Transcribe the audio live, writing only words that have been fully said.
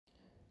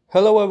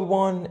Hello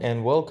everyone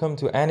and welcome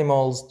to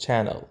Animals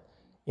channel.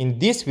 In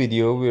this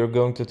video we are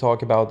going to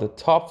talk about the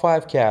top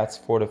 5 cats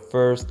for the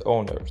first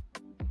owners.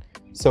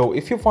 So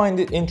if you find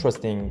it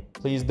interesting,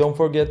 please don't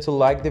forget to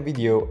like the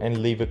video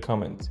and leave a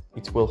comment.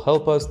 It will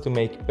help us to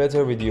make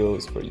better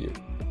videos for you.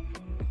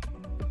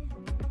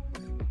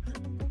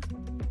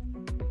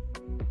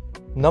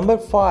 Number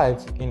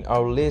 5 in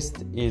our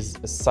list is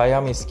a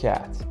Siamese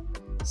cat.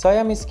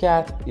 Siamese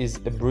cat is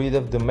a breed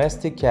of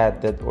domestic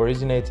cat that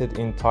originated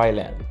in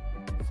Thailand,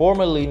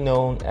 formerly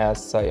known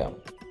as Siam.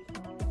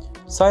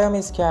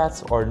 Siamese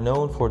cats are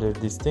known for their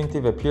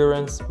distinctive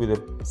appearance with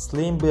a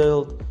slim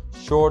build,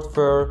 short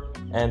fur,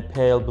 and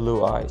pale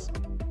blue eyes.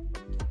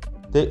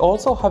 They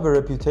also have a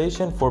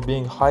reputation for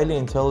being highly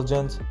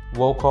intelligent,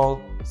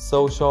 vocal,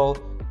 social,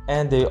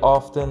 and they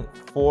often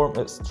form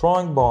a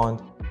strong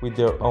bond with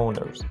their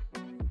owners.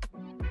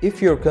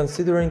 If you're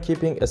considering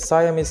keeping a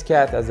Siamese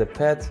cat as a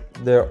pet,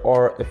 there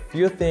are a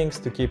few things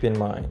to keep in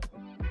mind.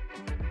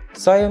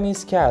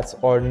 Siamese cats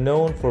are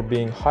known for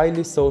being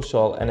highly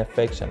social and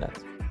affectionate,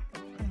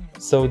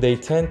 so they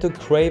tend to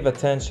crave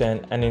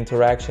attention and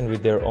interaction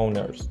with their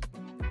owners.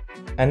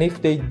 And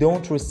if they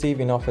don't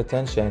receive enough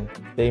attention,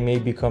 they may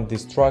become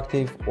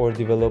destructive or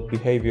develop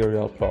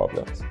behavioral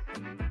problems.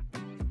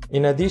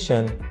 In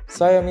addition,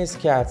 Siamese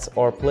cats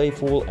are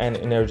playful and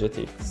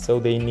energetic, so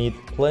they need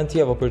plenty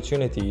of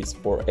opportunities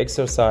for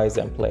exercise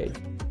and play.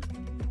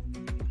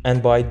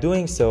 And by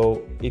doing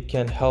so, it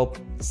can help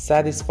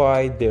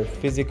satisfy their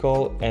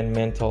physical and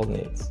mental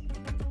needs.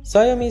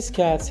 Siamese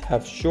cats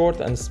have short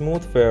and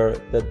smooth fur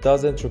that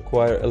doesn't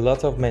require a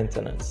lot of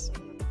maintenance,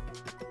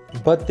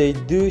 but they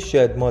do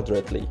shed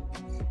moderately.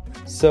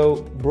 So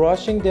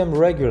brushing them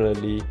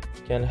regularly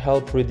can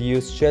help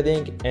reduce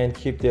shedding and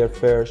keep their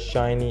fur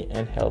shiny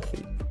and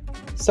healthy.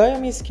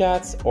 Siamese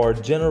cats are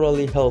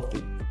generally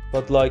healthy,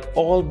 but like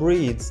all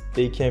breeds,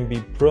 they can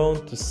be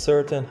prone to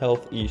certain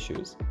health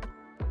issues.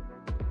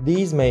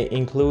 These may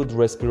include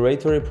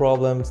respiratory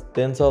problems,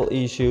 dental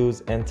issues,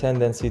 and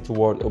tendency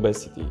toward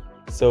obesity.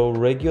 So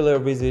regular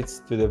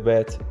visits to the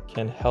vet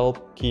can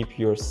help keep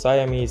your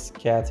Siamese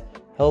cat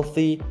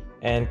healthy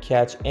and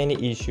catch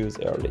any issues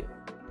early.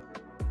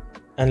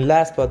 And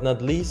last but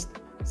not least,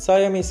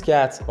 Siamese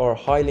cats are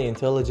highly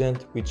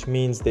intelligent, which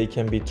means they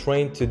can be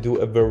trained to do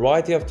a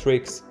variety of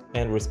tricks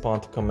and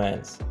respond to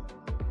commands.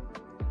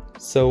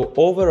 So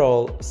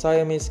overall,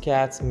 Siamese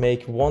cats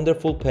make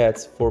wonderful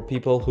pets for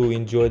people who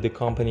enjoy the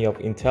company of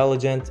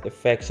intelligent,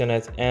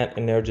 affectionate, and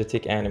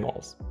energetic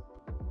animals.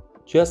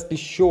 Just be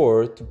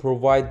sure to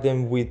provide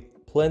them with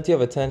plenty of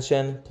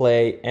attention,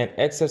 play, and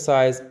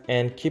exercise,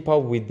 and keep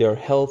up with their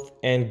health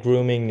and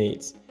grooming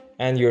needs.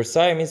 And your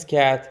Siamese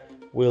cat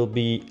will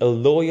be a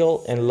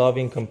loyal and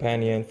loving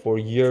companion for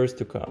years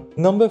to come.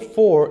 Number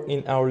 4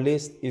 in our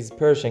list is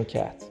Persian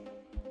cat.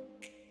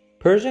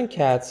 Persian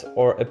cats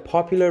are a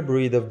popular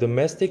breed of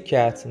domestic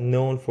cats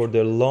known for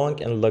their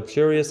long and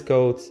luxurious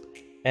coats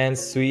and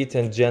sweet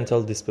and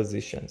gentle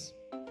dispositions.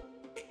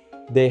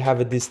 They have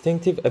a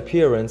distinctive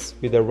appearance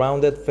with a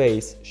rounded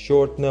face,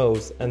 short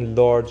nose, and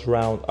large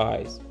round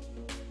eyes.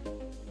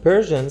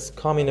 Persians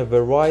come in a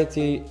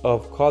variety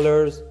of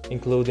colors,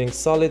 including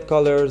solid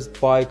colors,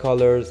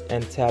 bicolors,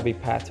 and tabby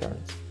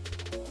patterns.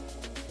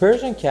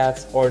 Persian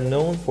cats are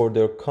known for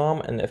their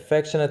calm and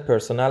affectionate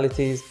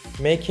personalities,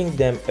 making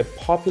them a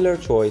popular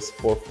choice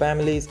for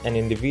families and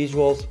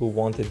individuals who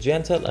want a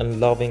gentle and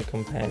loving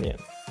companion.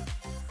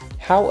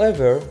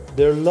 However,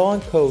 their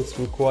long coats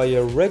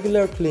require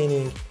regular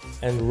cleaning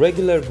and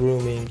regular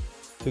grooming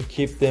to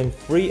keep them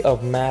free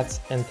of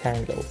mats and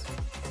tangles,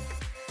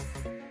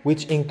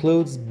 which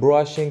includes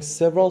brushing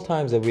several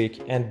times a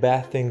week and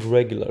bathing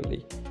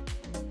regularly.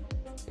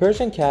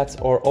 Persian cats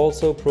are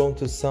also prone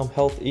to some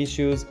health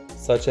issues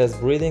such as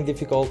breathing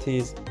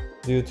difficulties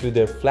due to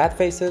their flat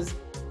faces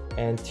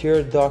and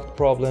tear duct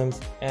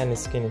problems and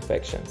skin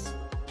infections.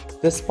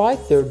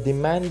 Despite their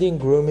demanding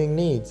grooming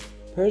needs,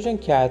 Persian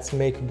cats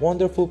make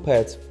wonderful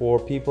pets for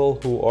people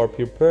who are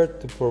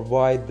prepared to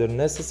provide the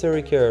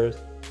necessary care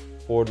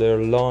for their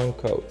long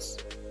coats.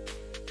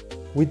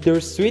 With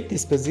their sweet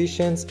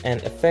dispositions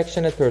and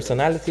affectionate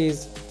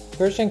personalities,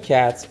 Persian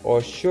cats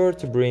are sure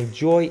to bring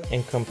joy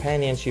and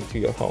companionship to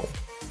your home.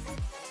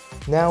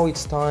 Now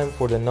it's time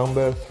for the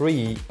number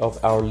 3 of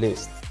our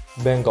list,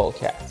 Bengal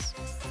cats.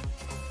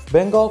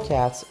 Bengal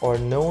cats are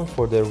known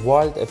for their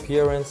wild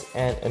appearance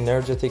and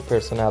energetic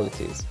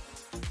personalities.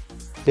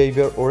 They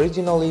were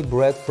originally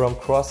bred from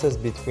crosses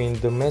between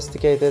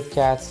domesticated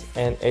cats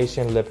and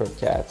Asian leopard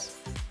cats.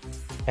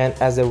 And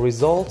as a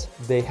result,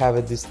 they have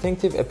a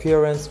distinctive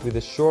appearance with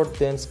a short,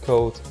 dense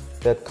coat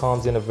that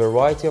comes in a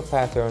variety of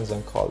patterns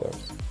and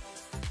colors.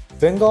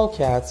 Bengal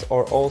cats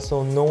are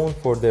also known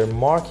for their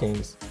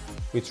markings,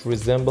 which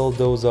resemble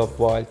those of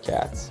wild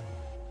cats.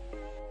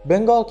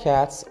 Bengal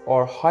cats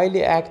are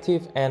highly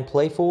active and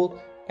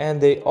playful, and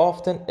they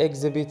often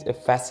exhibit a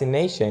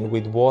fascination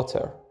with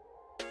water.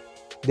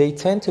 They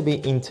tend to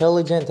be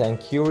intelligent and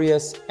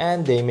curious,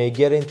 and they may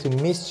get into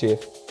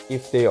mischief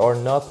if they are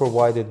not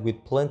provided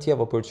with plenty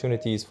of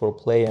opportunities for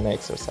play and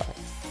exercise.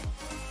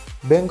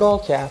 Bengal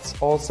cats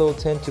also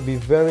tend to be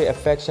very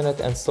affectionate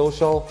and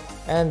social,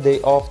 and they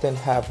often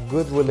have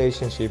good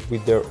relationship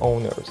with their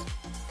owners.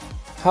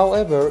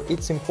 However,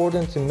 it's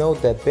important to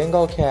note that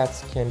Bengal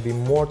cats can be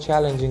more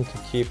challenging to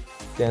keep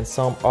than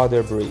some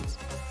other breeds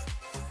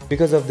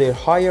because of their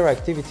higher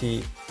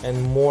activity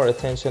and more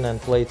attention and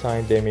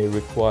playtime they may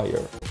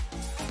require.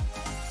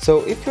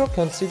 So if you're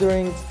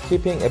considering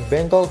keeping a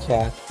Bengal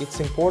cat, it's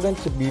important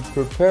to be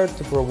prepared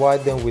to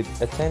provide them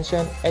with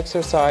attention,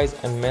 exercise,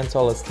 and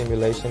mental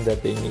stimulation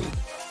that they need.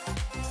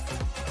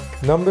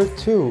 Number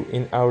 2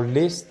 in our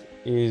list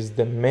is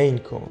the Maine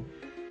Coon.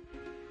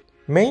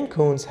 Maine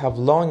Coons have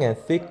long and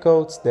thick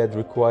coats that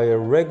require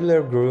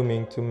regular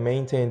grooming to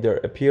maintain their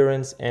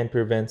appearance and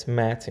prevent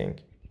matting.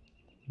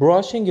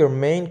 Brushing your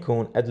Maine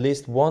Coon at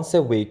least once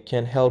a week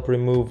can help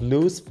remove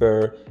loose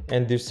fur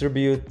and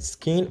distribute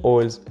skin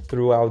oils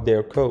throughout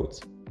their coats.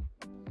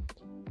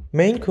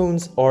 Maine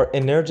Coons are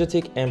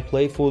energetic and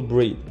playful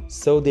breed,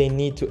 so they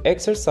need to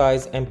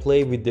exercise and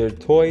play with their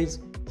toys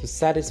to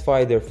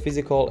satisfy their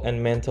physical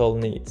and mental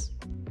needs.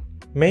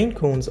 Maine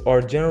Coons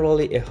are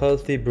generally a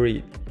healthy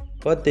breed,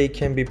 but they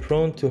can be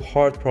prone to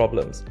heart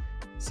problems,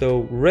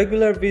 so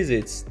regular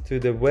visits to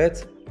the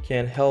vet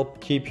can help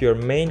keep your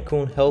Maine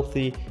Coon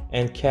healthy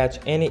and catch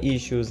any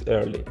issues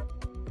early.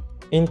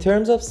 In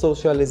terms of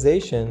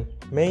socialization,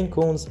 Maine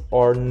Coons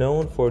are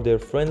known for their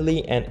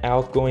friendly and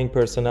outgoing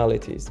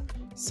personalities,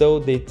 so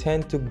they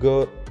tend to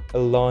go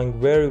along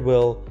very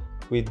well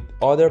with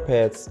other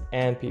pets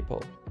and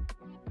people.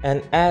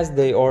 And as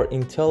they are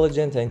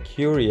intelligent and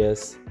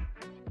curious,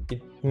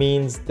 it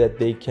means that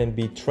they can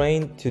be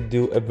trained to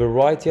do a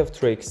variety of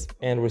tricks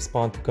and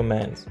respond to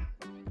commands.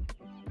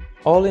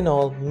 All in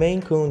all,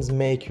 Maine Coons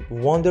make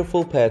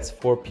wonderful pets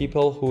for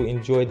people who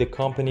enjoy the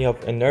company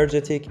of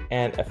energetic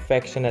and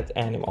affectionate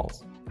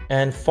animals.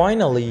 And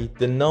finally,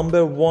 the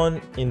number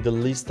 1 in the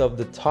list of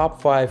the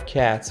top 5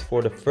 cats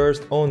for the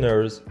first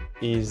owners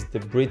is the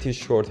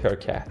British Shorthair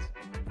cat.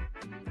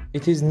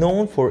 It is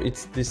known for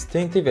its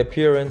distinctive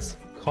appearance,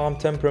 calm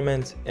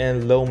temperament,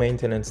 and low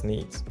maintenance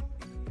needs.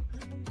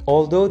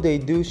 Although they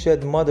do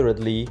shed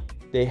moderately,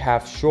 they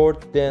have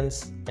short,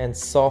 dense, and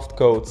soft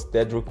coats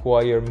that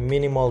require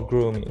minimal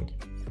grooming.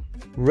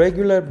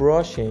 Regular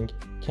brushing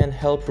can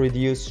help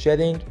reduce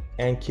shedding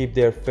and keep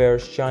their fur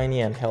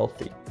shiny and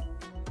healthy.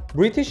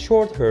 British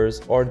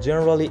Shorthairs are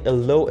generally a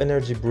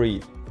low-energy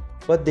breed,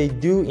 but they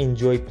do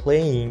enjoy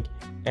playing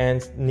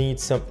and need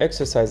some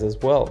exercise as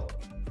well.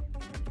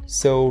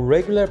 So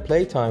regular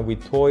playtime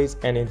with toys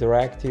and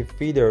interactive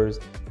feeders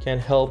can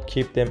help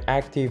keep them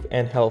active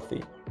and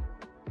healthy.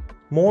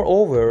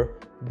 Moreover,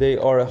 they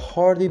are a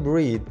hardy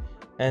breed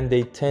and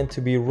they tend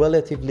to be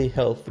relatively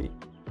healthy.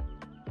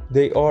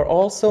 They are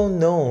also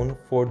known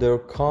for their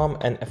calm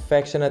and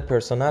affectionate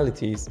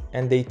personalities,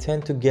 and they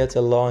tend to get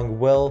along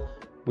well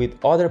with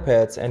other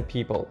pets and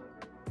people.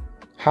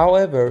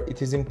 However,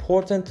 it is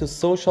important to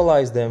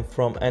socialize them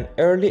from an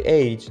early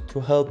age to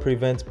help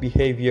prevent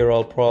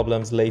behavioral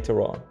problems later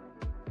on.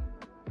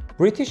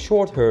 British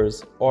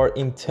Shorthairs are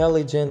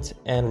intelligent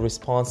and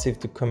responsive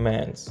to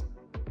commands.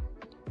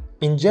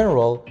 In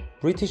general,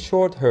 British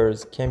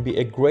Shorthairs can be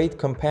a great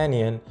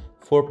companion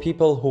for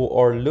people who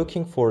are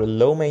looking for a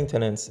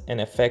low-maintenance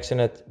and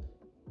affectionate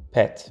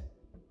pet.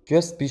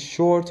 Just be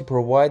sure to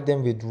provide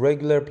them with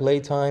regular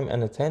playtime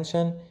and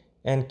attention,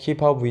 and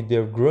keep up with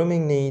their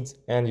grooming needs,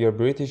 and your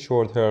British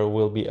Shorthair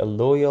will be a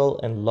loyal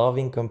and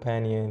loving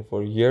companion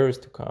for years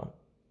to come.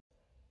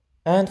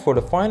 And for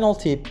the final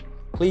tip,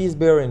 please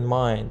bear in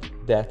mind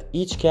that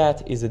each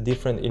cat is a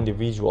different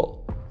individual,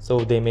 so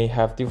they may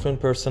have different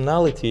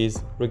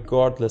personalities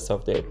regardless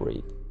of their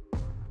breed.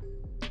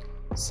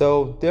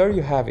 So there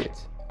you have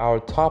it, our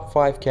top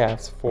 5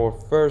 cats for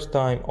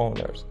first-time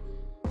owners.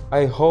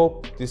 I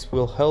hope this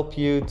will help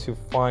you to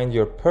find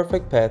your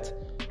perfect pet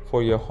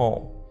for your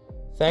home.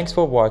 Thanks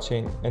for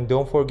watching, and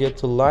don't forget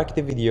to like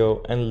the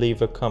video and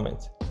leave a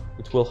comment.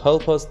 It will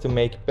help us to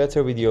make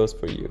better videos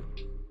for you.